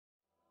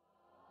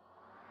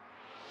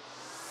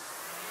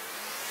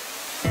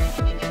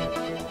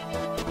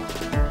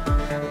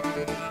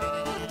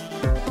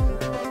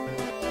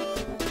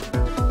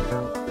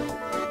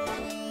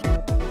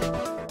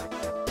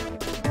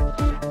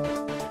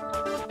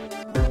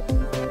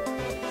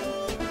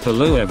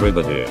Hello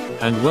everybody,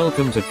 and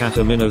welcome to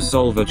Katamino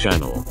Solver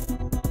channel.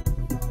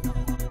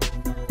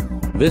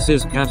 This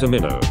is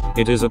Katamino.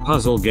 It is a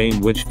puzzle game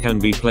which can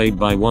be played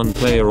by one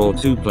player or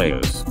two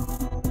players.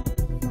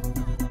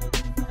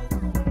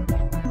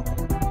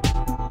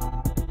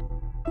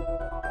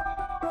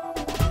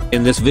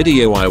 In this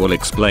video I will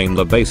explain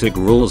the basic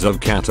rules of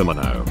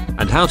Katamino,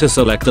 and how to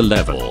select a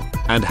level,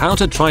 and how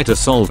to try to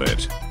solve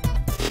it.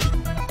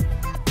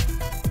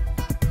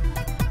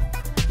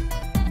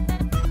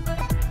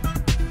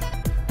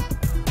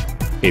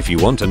 If you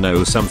want to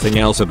know something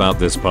else about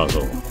this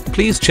puzzle,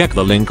 please check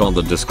the link on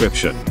the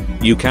description.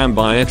 You can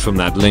buy it from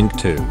that link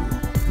too.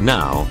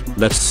 Now,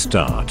 let's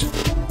start.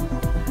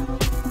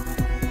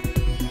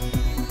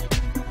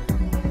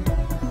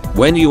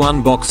 When you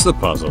unbox the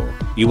puzzle,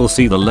 you will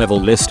see the level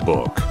list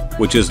book,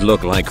 which is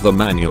look like the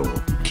manual.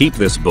 Keep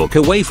this book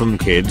away from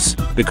kids,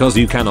 because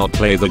you cannot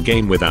play the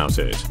game without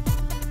it.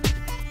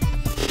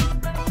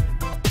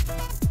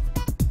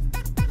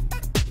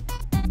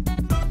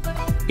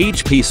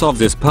 Each piece of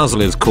this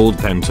puzzle is called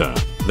penta.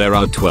 There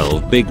are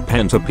 12 big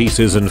penta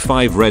pieces and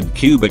 5 red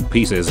cubic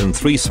pieces and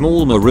 3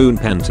 small maroon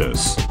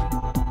pentas.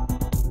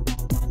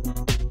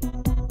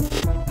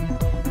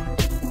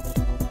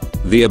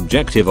 The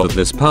objective of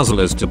this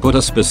puzzle is to put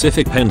a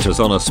specific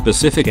pentas on a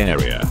specific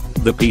area.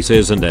 The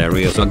pieces and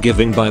areas are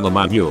given by the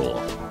manual.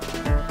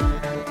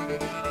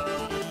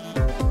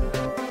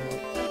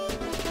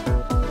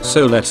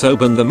 So let's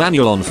open the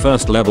manual on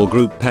first level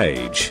group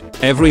page.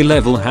 Every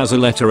level has a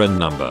letter and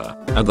number,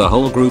 and the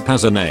whole group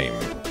has a name.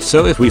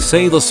 So if we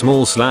say the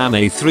small slam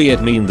A3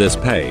 it means this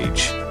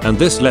page, and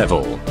this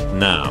level.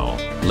 Now,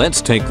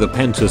 let's take the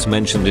pentas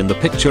mentioned in the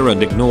picture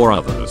and ignore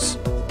others.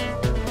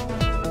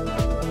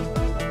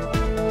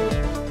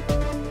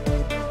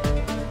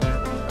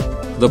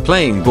 The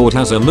playing board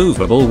has a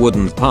movable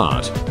wooden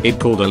part, it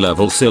called a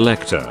level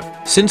selector.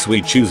 Since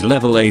we choose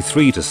level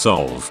A3 to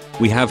solve,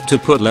 we have to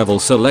put level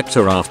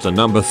selector after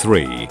number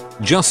 3,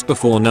 just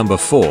before number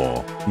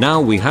 4.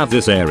 Now we have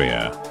this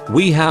area.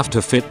 We have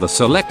to fit the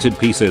selected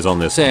pieces on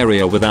this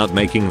area without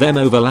making them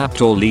overlapped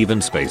or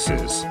leaving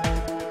spaces.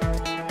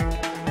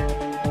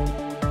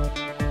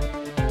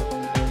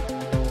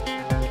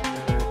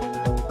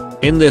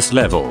 In this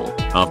level,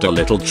 after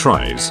little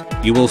tries,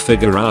 you will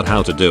figure out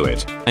how to do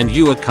it, and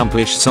you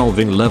accomplish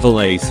solving level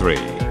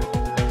A3.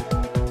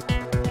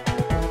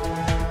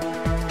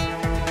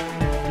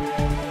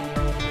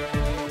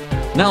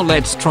 Now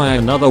let's try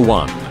another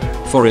one.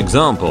 For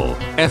example,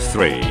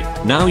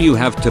 F3. Now you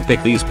have to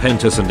pick these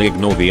pentas and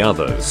ignore the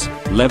others.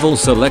 Level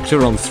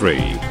selector on 3,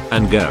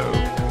 and go.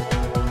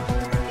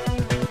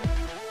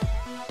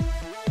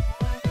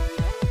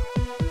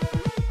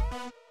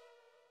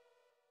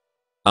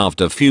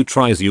 After few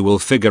tries you will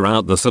figure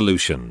out the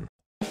solution.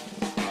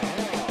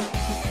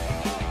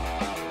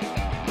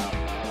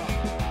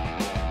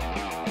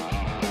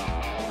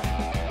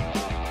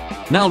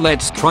 Now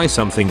let's try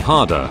something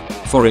harder.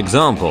 For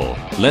example,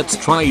 let's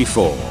try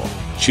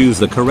E4. Choose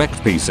the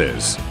correct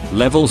pieces.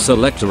 Level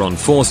selector on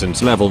 4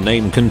 since level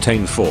name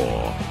contain 4.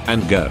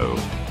 And go.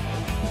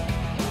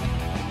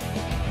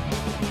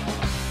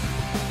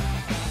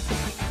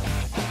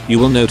 You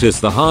will notice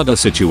the harder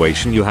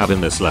situation you have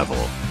in this level,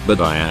 but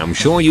I am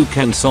sure you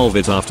can solve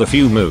it after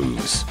few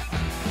moves.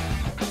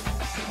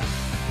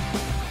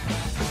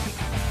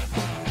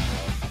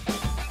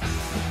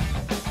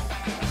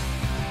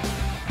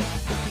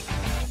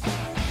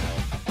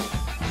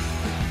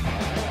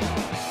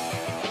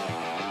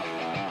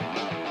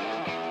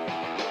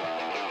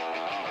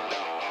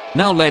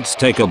 Now let's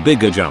take a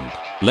bigger jump.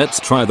 Let's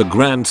try the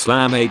Grand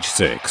Slam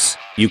H6.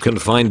 You can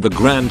find the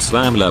Grand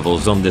Slam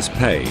levels on this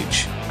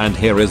page, and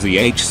here is the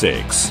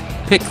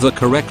H6. Pick the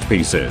correct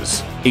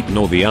pieces,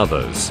 ignore the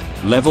others,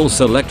 level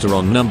selector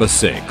on number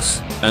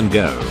 6, and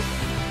go.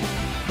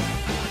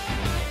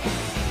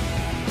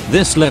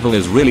 This level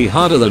is really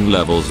harder than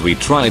levels we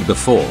tried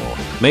before.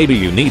 Maybe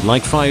you need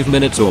like 5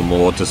 minutes or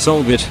more to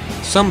solve it.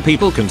 Some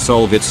people can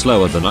solve it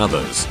slower than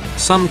others.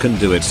 Some can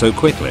do it so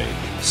quickly.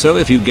 So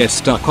if you get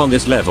stuck on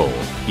this level,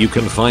 you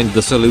can find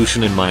the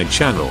solution in my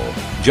channel.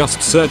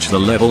 Just search the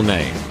level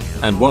name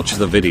and watch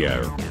the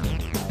video.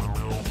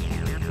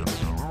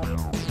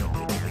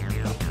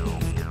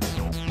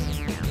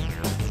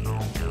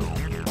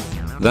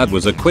 That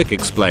was a quick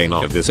explain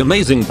of this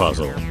amazing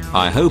puzzle.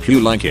 I hope you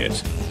like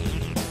it.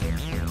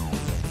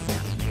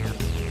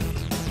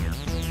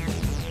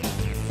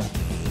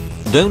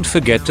 Don't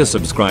forget to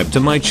subscribe to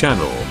my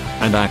channel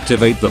and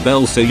activate the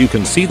bell so you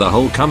can see the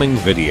whole coming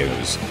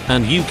videos,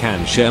 and you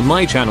can share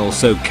my channel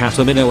so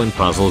Katamino and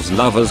puzzles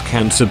lovers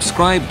can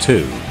subscribe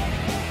too.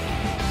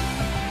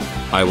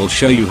 I will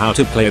show you how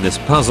to play this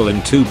puzzle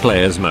in 2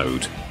 players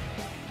mode.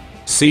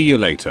 See you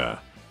later.